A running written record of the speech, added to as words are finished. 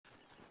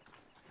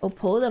Oh,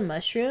 pull the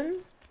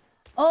mushrooms?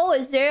 Oh,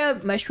 is there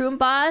a mushroom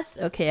boss?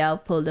 Okay, I'll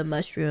pull the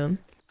mushroom.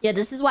 Yeah,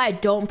 this is why I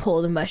don't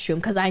pull the mushroom,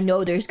 because I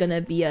know there's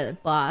gonna be a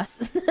boss.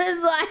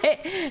 This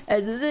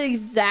is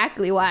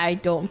exactly why I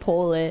don't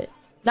pull it.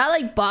 Not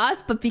like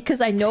boss, but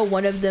because I know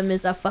one of them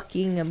is a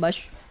fucking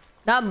mushroom.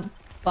 Not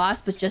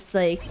boss, but just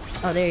like...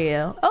 Oh, there you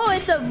go. Oh,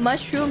 it's a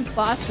mushroom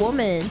boss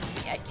woman.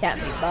 Yeah, I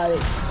can't be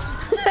bothered.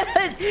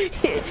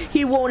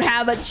 He won't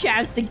have a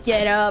chance to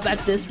get up at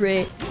this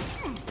rate.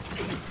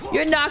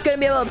 You're not gonna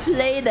be able to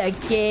play the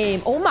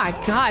game. Oh my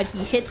god,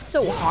 he hits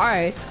so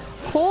hard.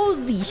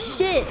 Holy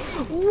shit.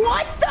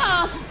 What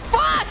the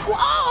fuck?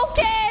 Oh,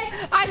 okay.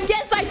 I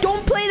guess I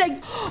don't play the...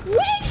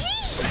 Wait, he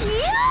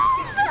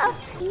heals?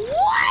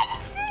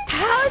 What?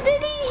 How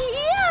did he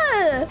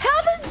heal?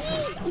 How does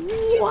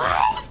he...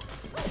 What?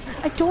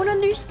 I don't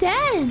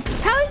understand.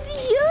 How is he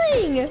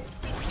healing?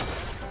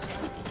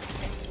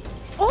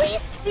 Oh, he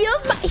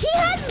steals my... He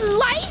has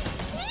life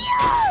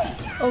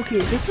steal! Okay,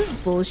 this is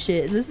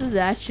bullshit. This is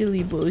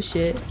actually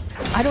bullshit.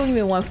 I don't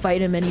even want to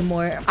fight him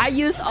anymore. I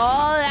used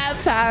all that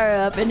power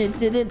up and it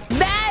didn't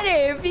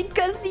matter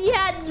because he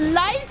had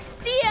life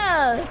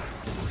steal.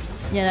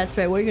 Yeah, that's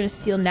right. We're gonna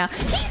steal now.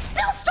 He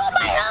still stole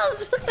my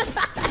health!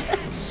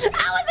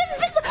 I was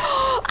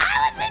invisible! I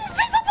was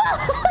invisible!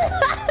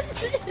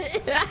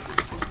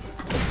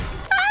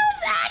 I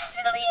was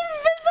actually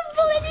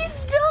invisible and he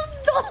still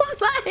stole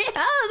my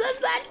health!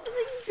 That's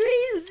actually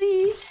crazy.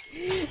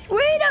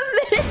 Wait a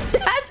minute.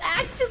 That's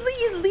actually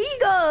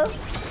illegal.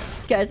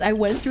 Guys, I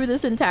went through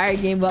this entire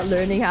game about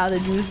learning how to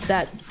do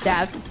that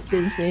staff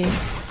spin thing.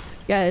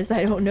 Guys,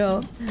 I don't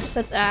know.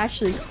 That's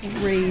actually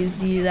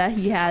crazy that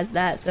he has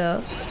that,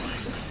 though.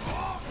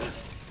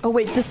 Oh,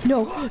 wait. This...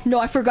 No. No,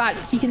 I forgot.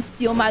 He can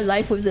steal my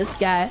life with this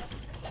guy.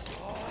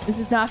 This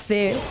is not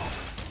fair.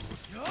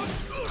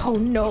 Oh,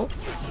 no.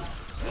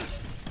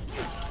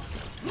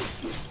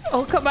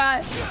 Oh, come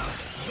on.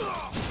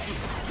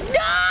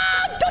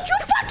 No! Don't you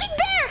fucking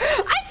dare!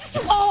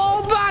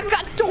 Oh, my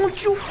God.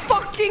 Don't you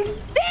fucking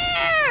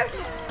dare!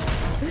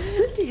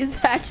 He's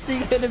actually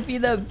gonna be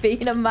the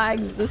bane of my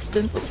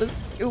existence with this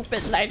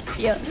stupid life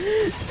steal.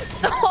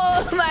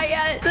 Oh my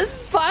god, this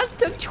boss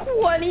took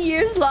 20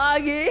 years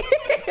longer.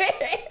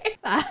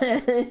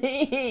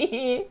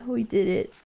 We did it.